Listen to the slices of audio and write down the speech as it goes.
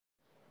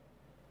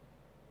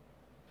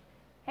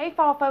Hey,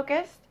 Fall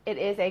Focused. It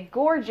is a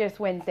gorgeous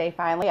Wednesday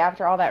finally.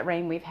 After all that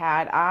rain we've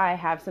had, I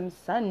have some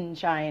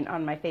sunshine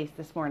on my face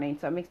this morning,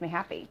 so it makes me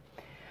happy.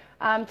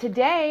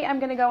 Today, I'm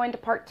going to go into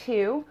part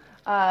 2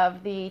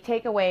 of the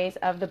takeaways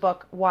of the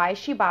book Why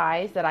She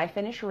Buys that I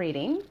finished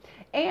reading.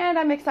 And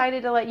I'm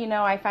excited to let you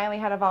know I finally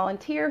had a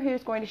volunteer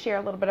who's going to share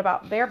a little bit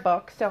about their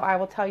book, so I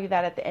will tell you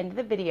that at the end of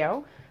the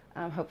video.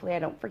 Hopefully I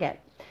don't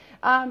forget.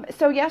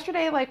 So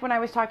yesterday, like when I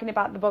was talking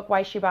about the book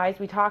Why She Buys,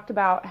 we talked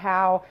about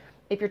how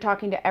if you're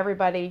talking to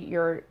everybody,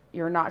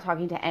 you're not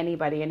talking to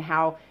anybody, and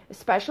how,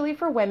 especially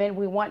for women,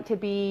 we want to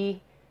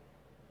be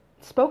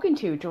spoken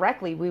to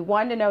directly. We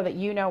want to know that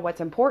you know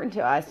what's important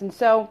to us. And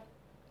so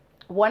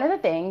one of the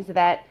things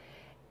that,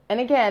 and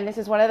again, this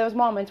is one of those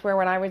moments where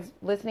when I was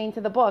listening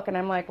to the book and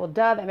I'm like, well,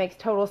 duh, that makes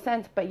total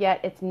sense, but yet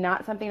it's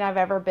not something I've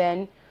ever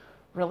been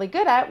really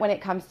good at when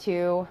it comes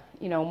to,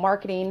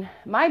 marketing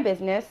my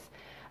business.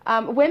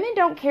 Women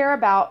don't care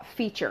about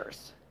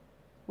features.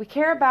 We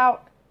care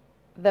about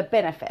the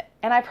benefit.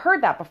 And I've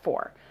heard that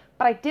before,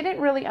 but I didn't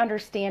really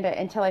understand it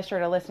until I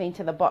started listening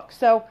to the book.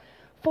 So,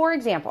 for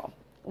example,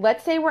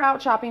 let's say we're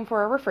out shopping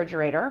for a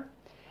refrigerator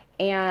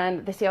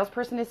and the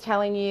salesperson is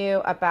telling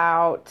you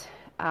about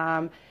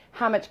how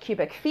much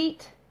cubic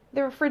feet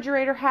the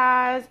refrigerator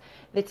has.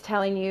 It's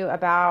telling you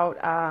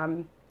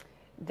about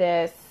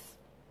this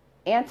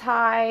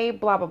anti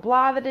blah blah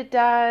blah that it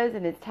does,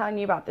 and it's telling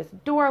you about this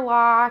door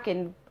lock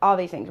and all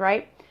these things,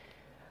 right?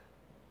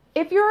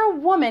 If you're a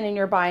woman and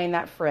you're buying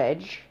that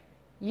fridge,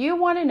 you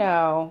want to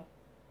know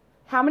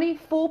how many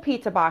full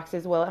pizza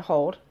boxes will it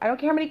hold. I don't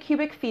care how many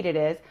cubic feet it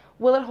is.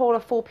 Will it hold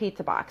a full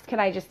pizza box? Can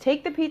I just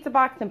take the pizza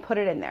box and put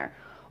it in there?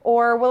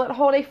 Or will it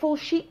hold a full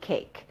sheet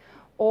cake?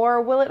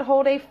 Or will it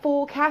hold a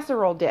full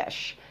casserole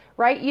dish?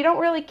 Right? You don't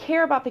really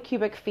care about the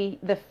cubic feet,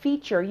 the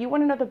feature. You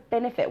want to know the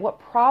benefit. What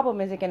problem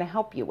is it going to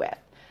help you with?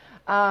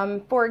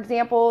 For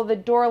example, the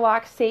door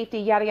lock, safety,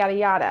 yada, yada,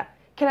 yada.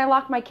 Can I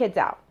lock my kids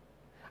out?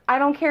 I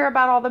don't care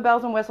about all the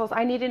bells and whistles.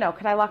 I need to know,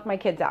 can I lock my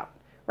kids out?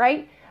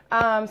 Right?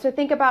 So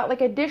think about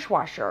like a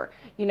dishwasher.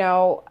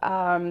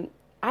 I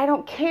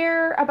don't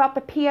care about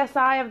the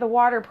PSI of the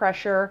water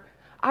pressure.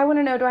 I want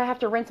to know, do I have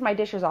to rinse my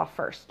dishes off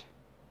first?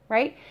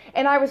 Right?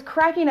 And I was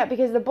cracking up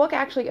because the book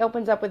actually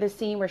opens up with a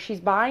scene where she's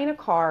buying a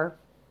car,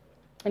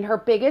 and her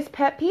biggest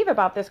pet peeve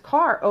about this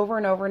car over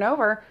and over and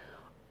over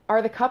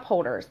are the cup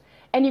holders.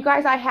 And you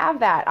guys, I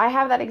have that. I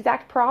have that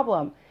exact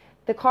problem.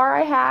 The car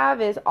I have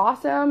is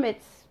awesome.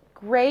 It's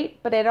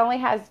great, but it only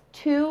has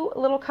 2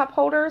 little cup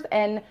holders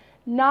and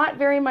not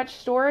very much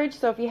storage.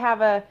 So if you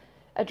have a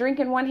drink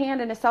in one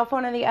hand and a cell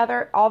phone in the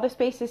other, all the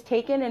space is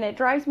taken, and it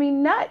drives me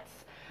nuts.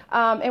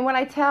 And when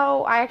I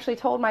actually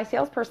told my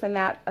salesperson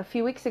that a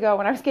few weeks ago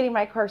when I was getting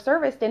my car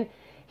serviced, and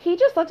he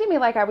just looked at me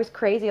like I was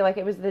crazy, like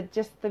it was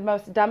just the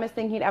most dumbest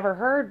thing he'd ever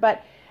heard.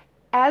 But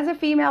as a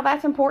female,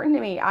 that's important to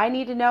me. I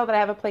need to know that I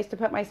have a place to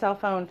put my cell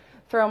phone,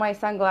 throw my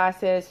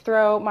sunglasses,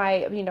 throw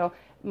my,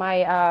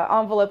 my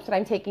envelopes that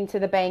I'm taking to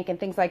the bank and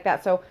things like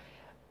that. So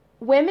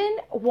women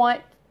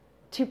want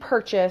to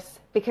purchase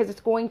because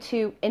it's going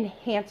to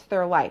enhance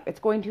their life. It's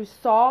going to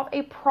solve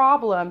a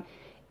problem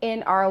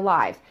in our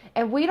lives.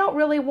 And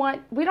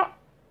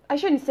I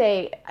shouldn't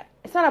say,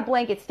 it's not a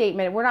blanket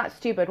statement. We're not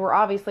stupid. We're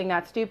obviously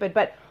not stupid,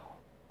 but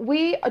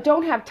we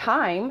don't have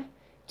time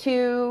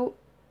to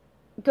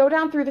go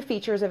down through the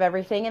features of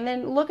everything and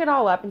then look it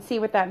all up and see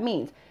what that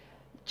means.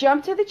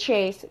 Jump to the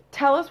chase.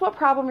 Tell us what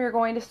problem you're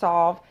going to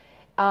solve.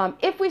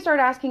 If we start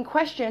asking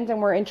questions and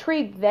we're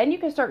intrigued, then you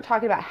can start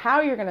talking about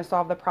how you're going to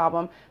solve the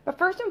problem. But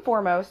first and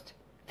foremost,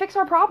 fix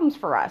our problems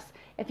for us.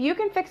 If you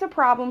can fix a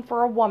problem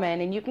for a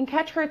woman and you can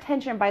catch her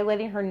attention by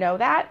letting her know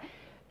that,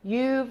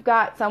 you've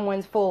got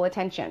someone's full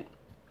attention.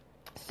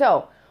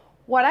 So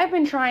what I've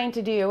been trying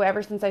to do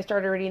ever since I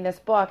started reading this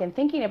book and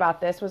thinking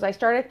about this was I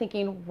started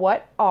thinking,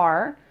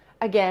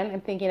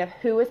 I'm thinking of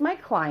who is my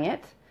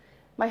client.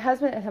 My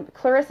husband,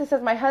 Clarissa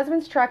says, my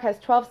husband's truck has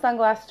 12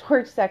 sunglass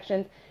storage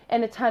sections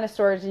and a ton of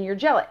storage, and you're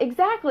jealous.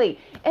 Exactly.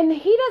 And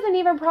he doesn't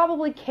even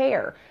probably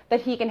care that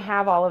he can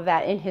have all of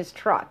that in his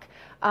truck.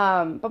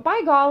 But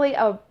by golly,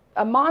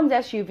 a mom's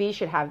SUV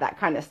should have that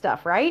kind of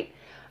stuff, right?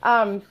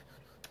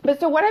 But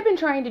so what I've been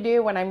trying to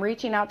do when I'm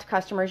reaching out to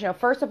customers,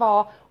 first of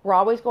all, we're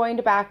always going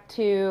back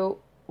to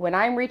when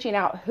I'm reaching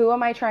out, who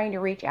am I trying to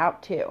reach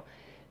out to?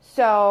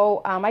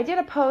 So I did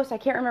a post, I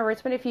can't remember,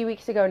 it's been a few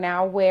weeks ago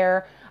now,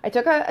 where I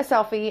took a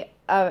selfie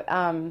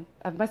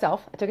of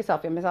myself. I took a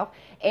selfie of myself,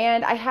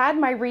 and I had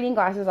my reading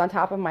glasses on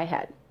top of my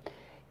head.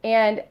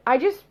 And I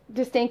just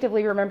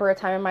distinctively remember a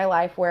time in my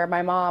life where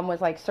my mom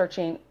was like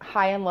searching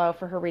high and low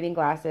for her reading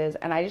glasses,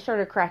 and I just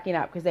started cracking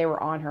up because they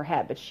were on her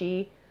head, but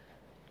she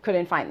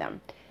couldn't find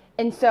them.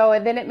 And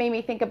then it made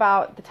me think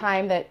about the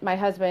time that my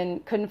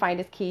husband couldn't find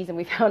his keys and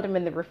we found them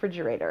in the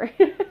refrigerator.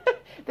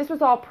 This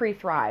was all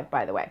pre-Thrive,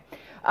 by the way.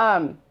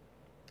 And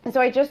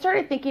so I just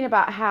started thinking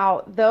about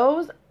how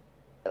those,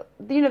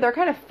 they're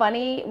kind of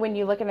funny when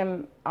you look at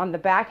them on the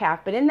back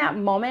half, but in that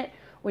moment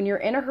when you're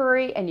in a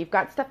hurry and you've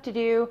got stuff to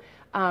do,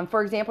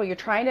 for example, you're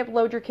trying to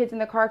load your kids in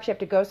the car because you have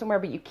to go somewhere,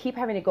 but you keep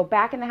having to go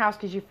back in the house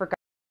because you forgot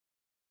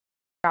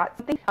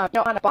something.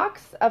 On a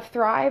box of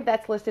Thrive,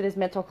 that's listed as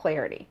mental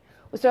clarity.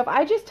 So if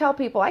I just tell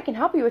people I can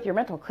help you with your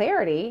mental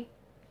clarity,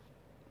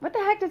 what the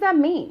heck does that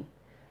mean?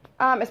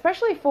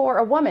 Especially for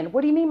a woman.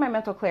 What do you mean by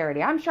mental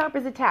clarity? I'm sharp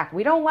as a tack.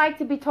 We don't like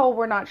to be told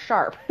we're not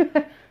sharp.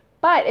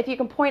 But if you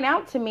can point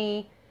out to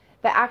me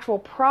the actual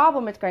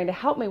problem it's going to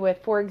help me with,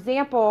 for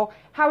example,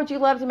 how would you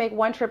love to make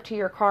one trip to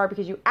your car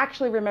because you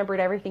actually remembered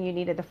everything you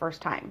needed the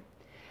first time?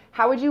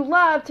 How would you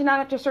love to not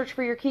have to search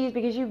for your keys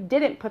because you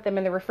didn't put them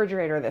in the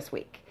refrigerator this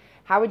week?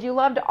 How would you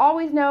love to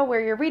always know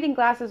where your reading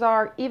glasses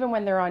are even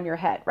when they're on your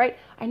head, right?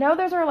 I know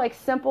those are like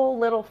simple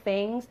little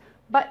things,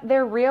 but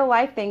they're real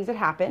life things that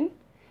happen.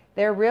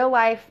 They're real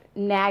life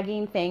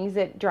nagging things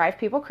that drive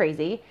people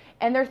crazy,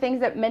 and they're things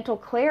that mental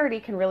clarity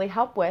can really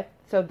help with,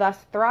 so thus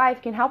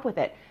Thrive can help with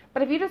it.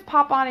 But if you just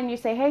pop on and you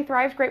say, hey,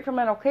 Thrive's great for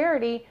mental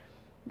clarity,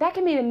 that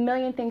can mean a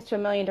million things to a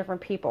million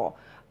different people.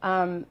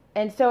 And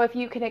so if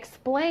you can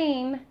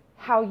explain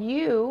how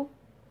you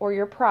or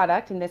your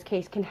product, in this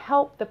case, can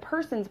help the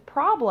person's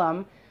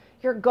problem,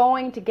 you're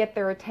going to get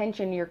their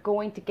attention. You're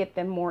going to get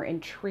them more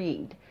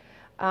intrigued.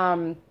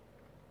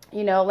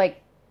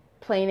 Like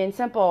plain and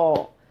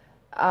simple,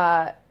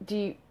 are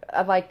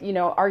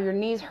your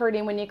knees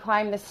hurting when you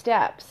climb the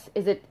steps?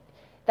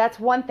 That's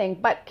one thing,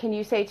 but can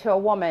you say to a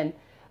woman,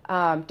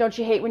 don't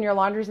you hate when your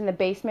laundry's in the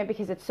basement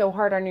because it's so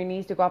hard on your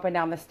knees to go up and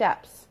down the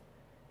steps?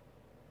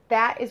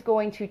 That is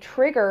going to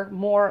trigger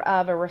more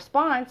of a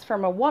response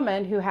from a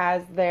woman who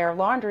has their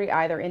laundry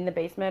either in the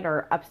basement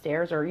or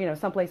upstairs or,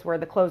 someplace where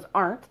the clothes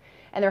aren't,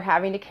 and they're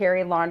having to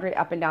carry laundry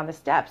up and down the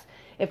steps.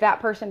 If that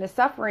person is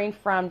suffering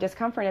from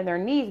discomfort in their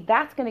knees,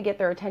 that's going to get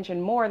their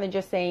attention more than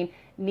just saying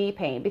knee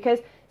pain. Because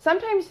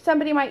sometimes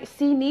somebody might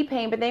see knee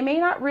pain, but they may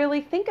not really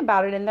think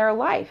about it in their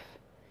life.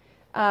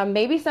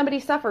 Maybe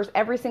somebody suffers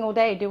every single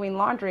day doing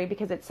laundry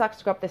because it sucks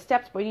to go up the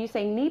steps, but when you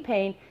say knee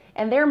pain,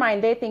 in their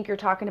mind, they think you're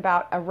talking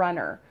about a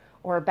runner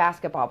or a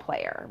basketball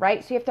player,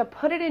 right? So you have to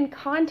put it in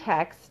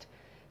context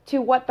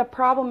to what the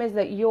problem is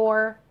that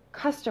your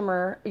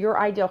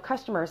ideal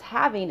customer is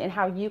having and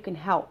how you can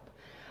help.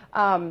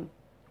 One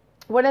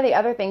of the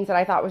other things that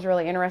I thought was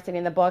really interesting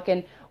in the book,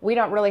 and we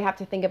don't really have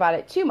to think about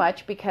it too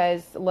much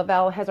because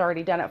Lavelle has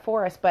already done it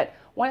for us, but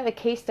one of the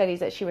case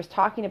studies that she was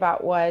talking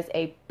about was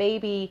a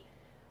baby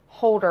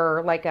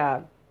holder, like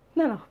a,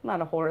 no,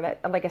 not a holder,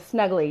 like a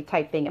Snuggly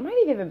type thing. It might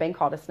have even been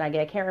called a Snuggie,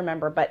 I can't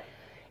remember, but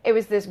it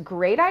was this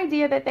great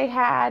idea that they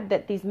had,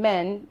 that these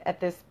men at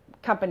this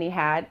company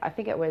had. I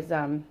think it was,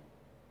 I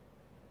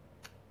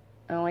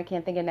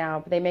can't think of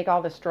now, but they make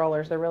all the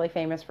strollers. They're really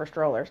famous for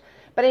strollers.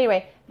 But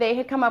anyway, they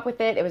had come up with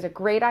it. It was a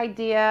great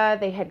idea.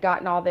 They had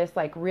gotten all this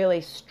like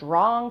really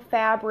strong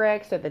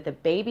fabric so that the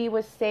baby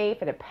was safe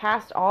and it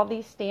passed all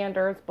these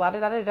standards, blah,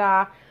 blah, blah,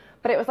 blah.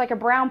 But it was like a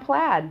brown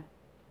plaid.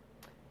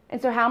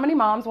 And so how many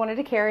moms wanted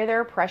to carry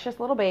their precious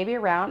little baby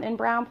around in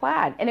brown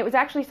plaid? And it was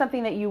actually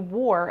something that you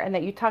wore and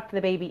that you tucked the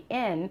baby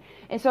in.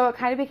 And so it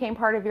kind of became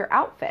part of your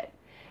outfit.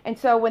 And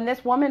so when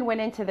this woman went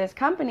into this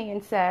company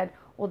and said,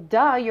 well,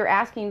 duh, you're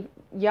asking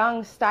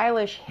young,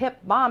 stylish, hip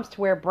moms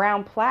to wear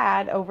brown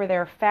plaid over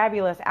their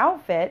fabulous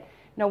outfit,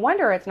 no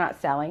wonder it's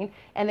not selling.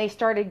 And they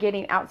started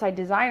getting outside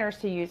designers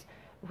to use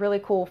really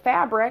cool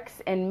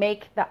fabrics and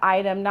make the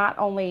item not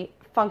only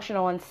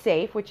functional and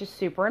safe, which is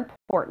super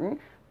important,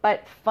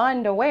 but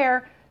fun to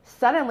wear.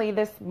 Suddenly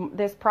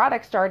this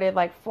product started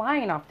like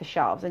flying off the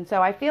shelves. And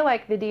so I feel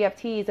like the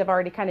DFTs have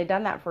already kind of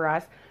done that for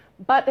us.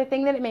 But the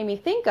thing that it made me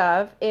think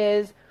of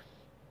is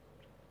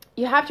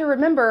you have to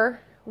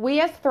remember,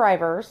 we as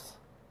Thrivers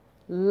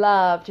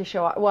love to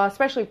show off, well,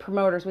 especially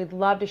promoters, we'd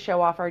love to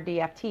show off our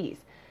DFTs.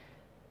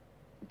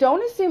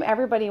 Don't assume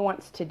everybody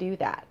wants to do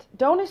that.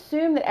 Don't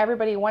assume that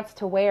everybody wants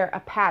to wear a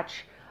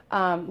patch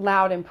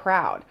loud and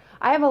proud.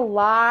 I have a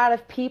lot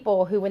of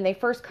people who, when they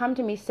first come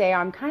to me, say,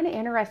 I'm kind of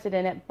interested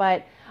in it,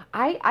 but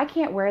I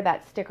can't wear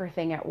that sticker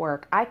thing at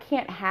work. I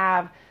can't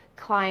have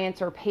clients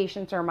or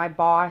patients or my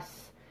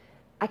boss,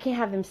 I can't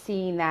have them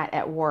seeing that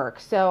at work,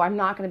 so I'm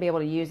not going to be able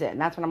to use it. And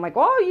that's when I'm like,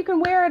 oh, you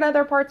can wear it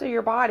other parts of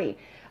your body.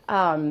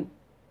 So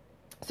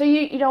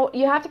you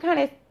have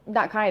to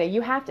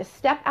you have to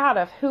step out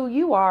of who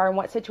you are and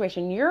what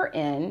situation you're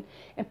in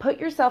and put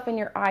yourself in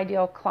your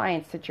ideal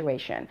client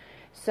situation.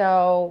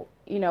 So,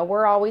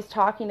 we're always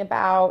talking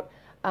about,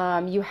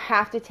 you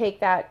have to take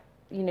that,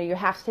 you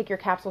have to take your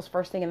capsules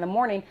first thing in the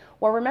morning.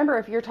 Well, remember,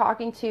 if you're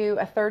talking to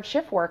a third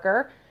shift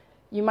worker,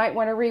 you might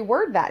want to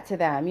reword that to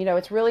them.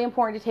 It's really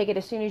important to take it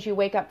as soon as you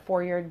wake up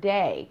for your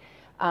day.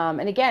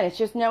 And again, it's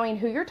just knowing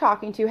who you're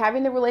talking to,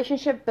 having the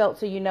relationship built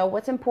so you know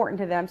what's important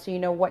to them, so you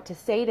know what to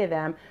say to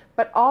them,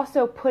 but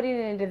also putting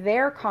it into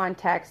their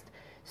context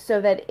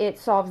so that it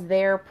solves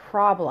their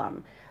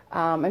problem.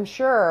 I'm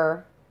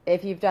sure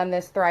if you've done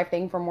this Thrive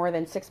thing for more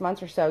than 6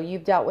 months or so,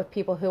 you've dealt with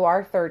people who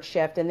are third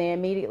shift and they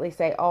immediately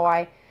say, oh,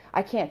 I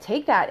can't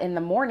take that in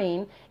the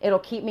morning. It'll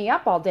keep me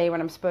up all day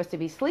when I'm supposed to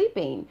be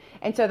sleeping.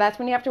 And so that's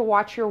when you have to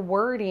watch your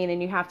wording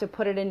and you have to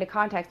put it into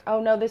context. Oh,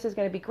 no, this is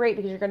going to be great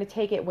because you're going to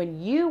take it when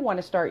you want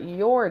to start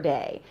your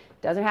day.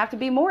 It doesn't have to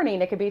be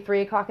morning. It could be 3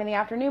 o'clock in the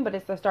afternoon, but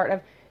it's the start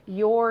of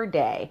your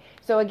day.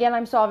 So again,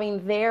 I'm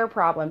solving their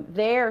problem.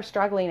 They're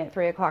struggling at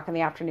 3 o'clock in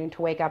the afternoon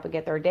to wake up and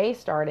get their day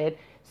started.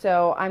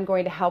 So I'm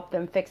going to help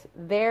them fix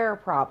their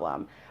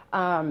problem.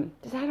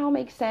 Does that all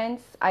make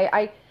sense?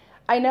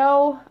 I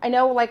know,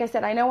 like I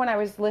said, I know when I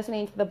was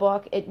listening to the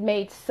book, it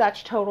made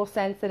such total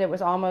sense that it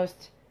was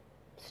almost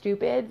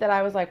stupid that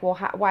I was like, well,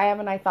 why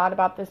haven't I thought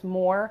about this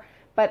more?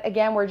 But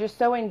again, we're just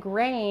so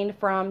ingrained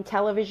from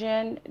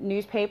television,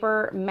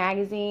 newspaper,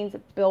 magazines,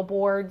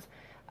 billboards.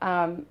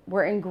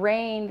 We're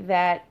ingrained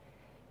that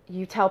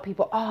you tell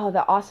people, oh,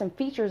 the awesome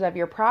features of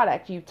your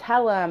product. You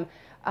tell them,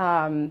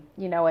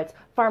 it's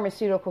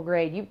pharmaceutical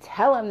grade. You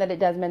tell them that it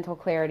does mental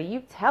clarity.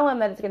 You tell them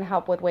that it's going to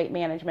help with weight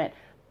management.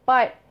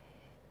 But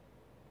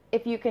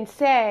if you can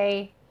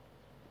say,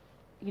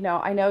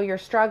 I know you're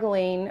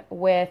struggling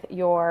with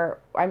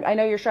I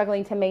know you're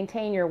struggling to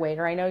maintain your weight,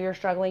 or I know you're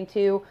struggling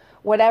to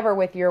whatever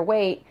with your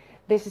weight,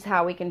 this is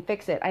how we can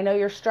fix it. I know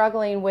you're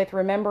struggling with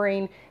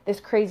remembering this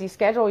crazy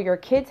schedule your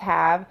kids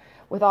have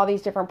with all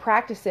these different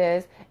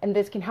practices, and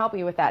this can help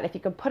you with that. If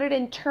you can put it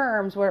in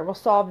terms where it will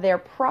solve their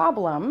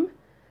problem,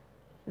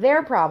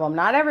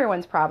 not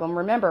everyone's problem.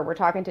 Remember, we're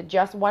talking to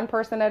just one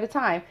person at a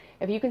time.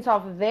 If you can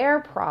solve their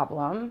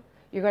problem,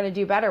 you're going to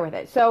do better with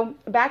it. So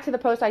back to the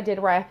post I did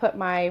where I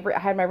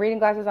had my reading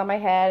glasses on my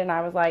head, and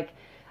I was like,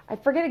 I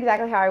forget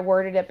exactly how I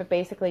worded it, but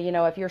basically,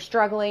 if you're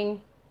struggling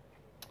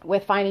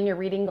with finding your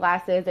reading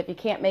glasses, if you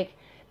can't make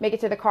it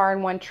to the car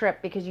in one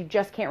trip because you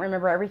just can't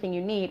remember everything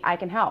you need, I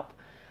can help.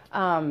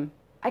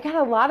 I got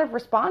a lot of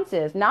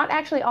responses, not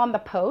actually on the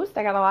post.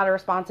 I got a lot of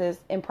responses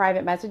in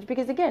private message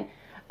because, again,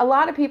 a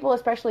lot of people,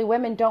 especially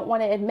women, don't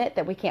want to admit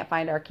that we can't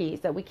find our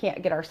keys, that we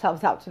can't get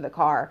ourselves out to the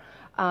car.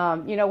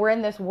 We're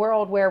in this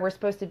world where we're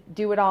supposed to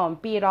do it all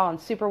and be it all and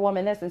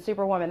superwoman this and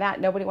superwoman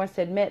that. Nobody wants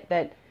to admit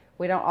that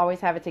we don't always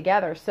have it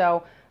together.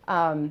 So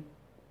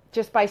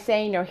just by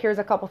saying, here's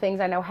a couple things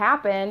I know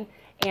happen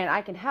and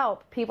I can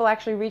help, people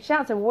actually reached out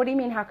and said, what do you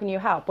mean, how can you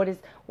help? What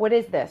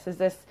is this? Is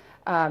this,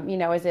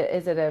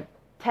 is it a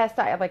test,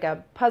 like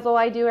a puzzle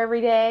I do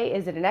every day?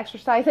 Is it an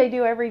exercise I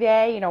do every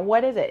day?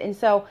 What is it? And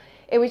so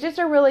it was just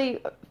a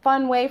really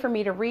fun way for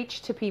me to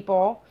reach to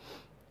people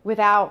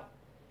without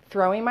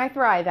throwing my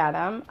thrive at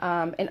them,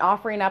 and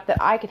offering up that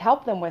I could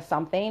help them with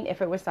something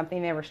if it was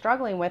something they were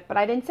struggling with, but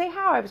I didn't say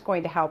how I was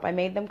going to help. I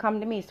made them come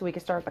to me so we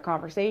could start the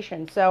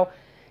conversation. So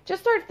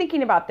just start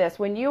thinking about this.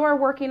 When you are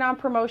working on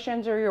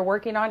promotions or you're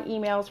working on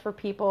emails for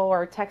people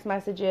or text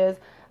messages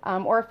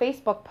or a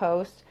Facebook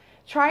post,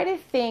 try to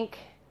think,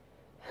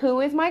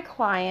 who is my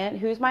client?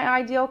 Who's my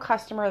ideal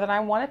customer that I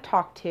want to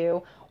talk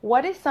to?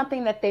 What is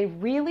something that they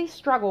really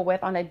struggle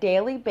with on a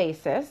daily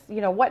basis?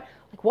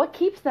 What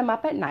keeps them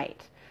up at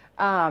night?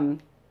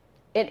 And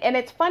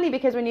it's funny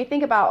because when you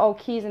think about,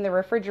 keys in the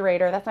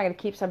refrigerator, that's not going to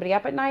keep somebody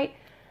up at night.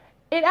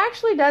 It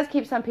actually does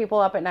keep some people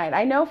up at night.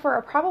 I know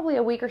for probably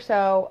a week or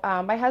so,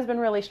 my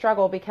husband really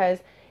struggled because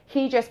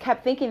he just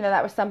kept thinking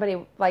that was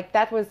something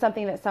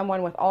that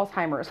someone with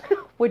Alzheimer's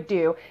would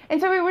do. And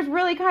so he was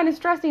really kind of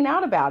stressing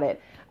out about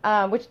it,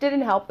 which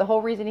didn't help. The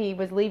whole reason he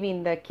was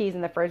leaving the keys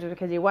in the fridge was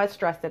because he was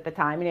stressed at the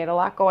time and he had a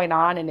lot going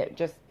on and it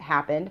just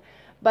happened.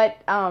 But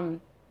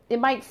it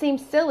might seem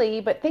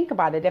silly, but think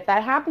about it. If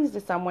that happens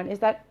to someone, is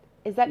that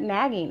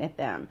nagging at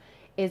them?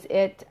 Is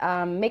it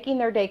making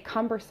their day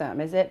cumbersome?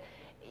 Is it,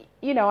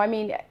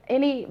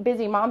 any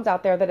busy moms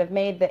out there that have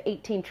made the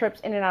 18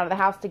 trips in and out of the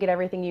house to get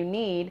everything you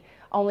need,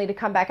 only to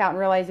come back out and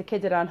realize the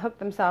kids had unhooked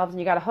themselves and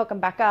you got to hook them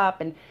back up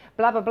and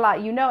blah, blah, blah.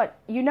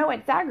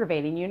 It's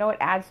aggravating. It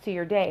adds to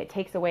your day. It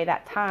takes away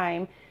that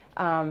time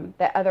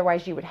that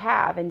otherwise you would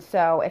have. And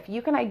so if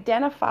you can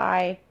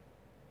identify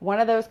one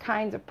of those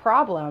kinds of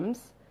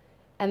problems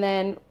and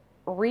then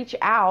reach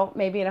out,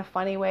 maybe in a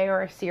funny way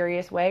or a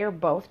serious way or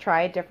both,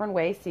 try a different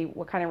way, see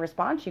what kind of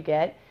response you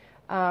get,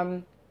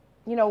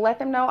 let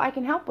them know I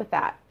can help with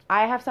that.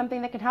 I have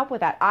something that can help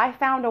with that. I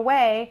found a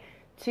way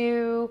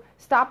to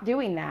stop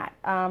doing that.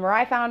 Or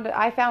I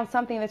found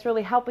something that's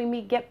really helping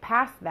me get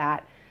past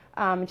that.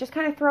 Just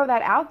kind of throw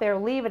that out there,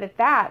 leave it at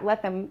that,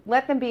 let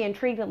them be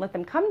intrigued and let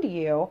them come to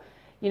you.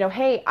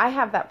 Hey, I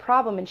have that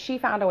problem and she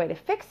found a way to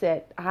fix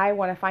it. I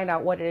want to find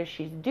out what it is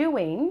she's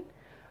doing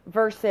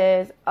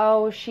versus,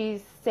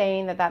 she's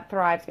saying that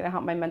Thrive's going to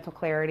help my mental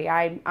clarity.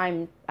 I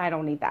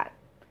don't need that.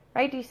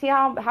 Right? Do you see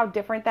how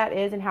different that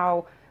is and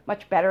how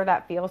much better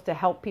that feels to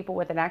help people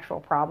with an actual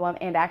problem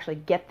and actually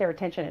get their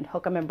attention and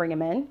hook them and bring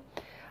them in?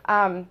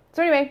 So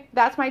anyway,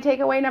 that's my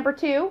takeaway number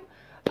 2.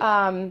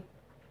 I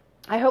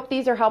hope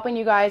these are helping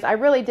you guys. I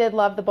really did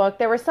love the book.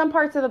 There were some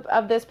parts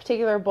of this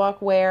particular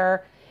book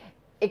where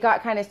it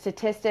got kind of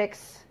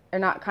statistics, or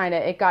not kind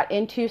of, it got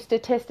into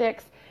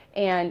statistics,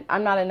 and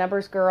I'm not a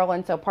numbers girl,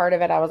 and so part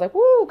of it I was like,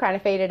 woo, kind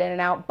of faded in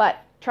and out. But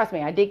trust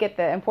me, I did get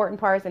the important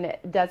parts, and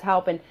it does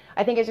help. And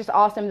I think it's just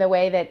awesome the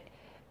way that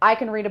I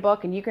can read a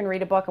book and you can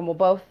read a book and we'll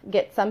both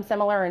get some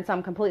similar and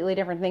some completely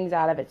different things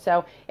out of it.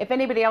 So if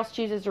anybody else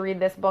chooses to read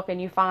this book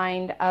and you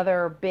find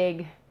other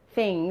big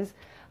things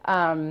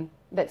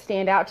that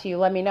stand out to you,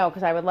 let me know,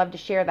 because I would love to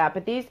share that.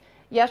 But these,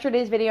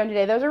 yesterday's video and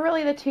today, those are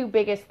really the two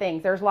biggest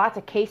things. There's lots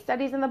of case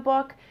studies in the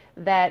book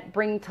that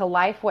bring to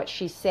life what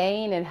she's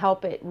saying and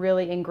help it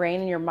really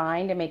ingrain in your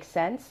mind and make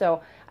sense.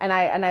 So, and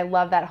I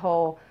love that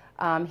whole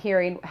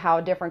hearing how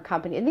different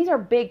companies, and these are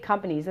big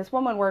companies. This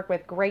woman worked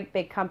with great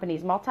big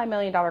companies,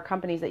 multi-million-dollar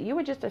companies that you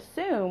would just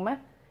assume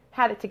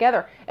had it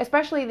together.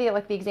 Especially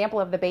the example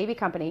of the baby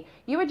company.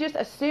 You would just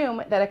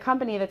assume that a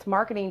company that's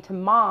marketing to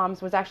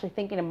moms was actually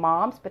thinking of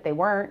moms, but they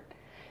weren't.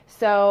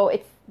 So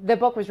the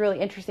book was really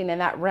interesting in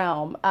that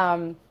realm.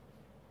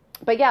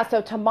 But yeah,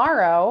 so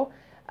tomorrow,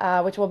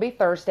 which will be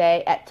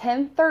Thursday at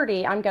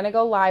 10:30, I'm going to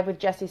go live with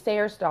Jessie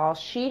Sayersdal.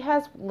 She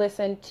has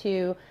listened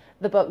to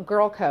the book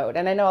Girl Code,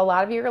 and I know a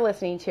lot of you are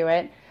listening to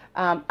it.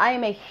 I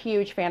am a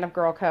huge fan of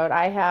Girl Code.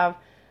 I have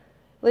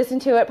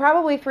listened to it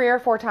probably 3 or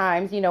 4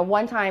 times,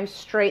 one time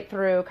straight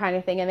through kind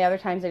of thing, and the other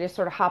times I just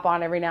sort of hop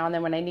on every now and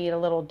then when I need a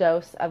little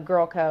dose of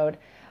Girl Code.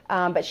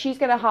 But she's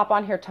going to hop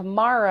on here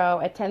tomorrow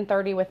at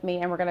 10:30 with me,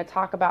 and we're going to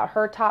talk about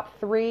her top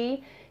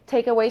 3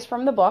 takeaways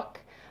from the book.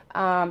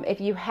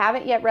 If you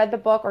haven't yet read the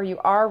book or you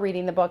are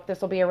reading the book, this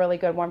will be a really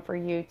good one for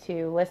you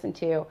to listen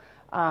to.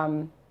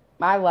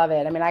 I love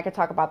it. I mean, I could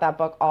talk about that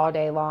book all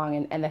day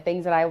long and the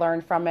things that I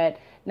learned from it,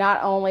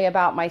 not only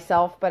about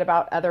myself, but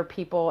about other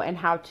people and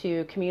how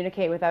to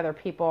communicate with other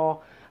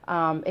people.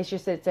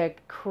 It's a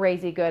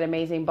crazy good,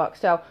 amazing book.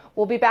 So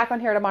we'll be back on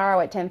here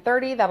tomorrow at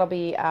 10:30. That'll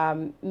be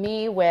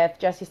me with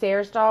Jessie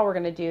Sayersdal. We're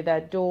going to do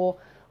the dual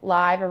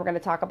live and we're going to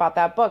talk about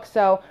that book.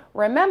 So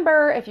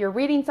remember, if you're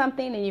reading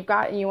something and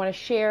you want to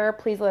share,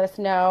 please let us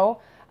know.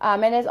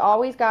 And as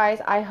always,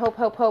 guys, I hope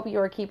you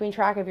are keeping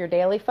track of your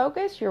daily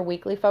focus, your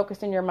weekly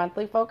focus, and your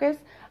monthly focus.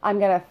 I'm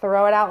going to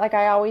throw it out like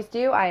I always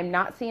do. I am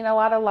not seeing a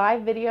lot of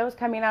live videos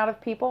coming out of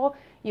people.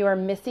 You are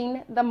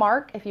missing the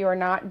mark if you are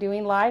not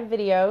doing live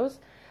videos.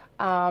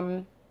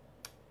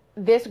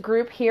 This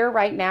group here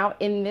right now,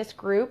 in this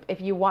group,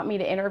 if you want me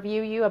to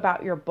interview you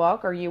about your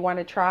book or you want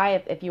to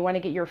try, if you want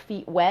to get your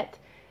feet wet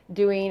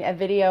doing a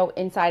video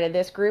inside of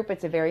this group,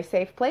 it's a very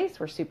safe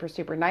place. We're super,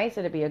 super nice.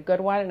 It'll be a good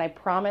one, and I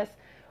promise,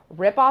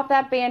 rip off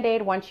that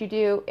Band-Aid. Once you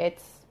do,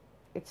 it's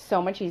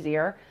so much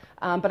easier.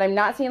 But I'm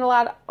not seeing a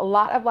lot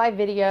of live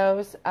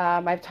videos.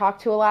 I've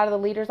talked to a lot of the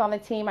leaders on the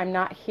team. I'm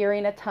not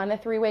hearing a ton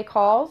of 3-way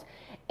calls.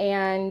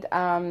 And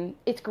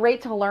it's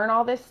great to learn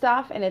all this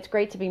stuff, and it's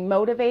great to be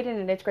motivated,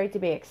 and it's great to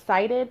be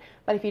excited.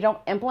 But if you don't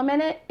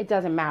implement it, it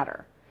doesn't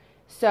matter.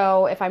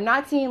 So if I'm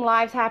not seeing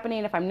lives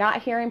happening, if I'm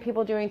not hearing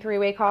people doing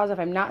 3-way calls, if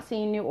I'm not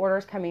seeing new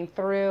orders coming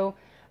through,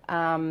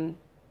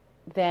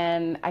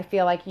 then I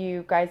feel like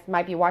you guys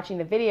might be watching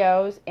the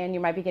videos and you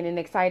might be getting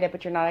excited,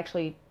 but you're not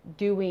actually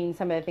doing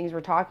some of the things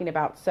we're talking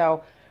about.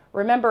 So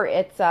remember,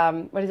 it's,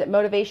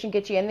 motivation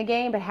gets you in the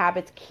game, but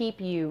habits keep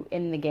you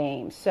in the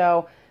game.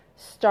 So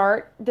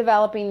start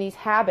developing these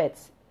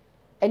habits.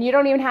 And you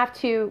don't even have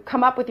to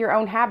come up with your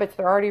own habits.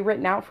 They're already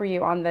written out for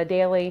you on the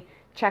daily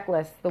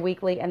checklist, the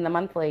weekly and the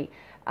monthly.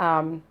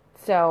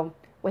 So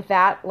with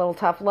that, little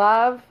tough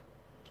love,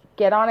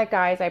 get on it,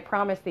 guys. I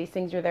promise these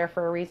things are there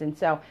for a reason.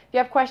 So if you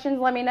have questions,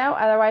 let me know.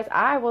 Otherwise,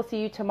 I will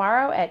see you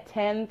tomorrow at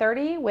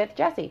 10:30 with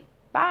Jessie.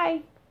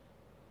 Bye.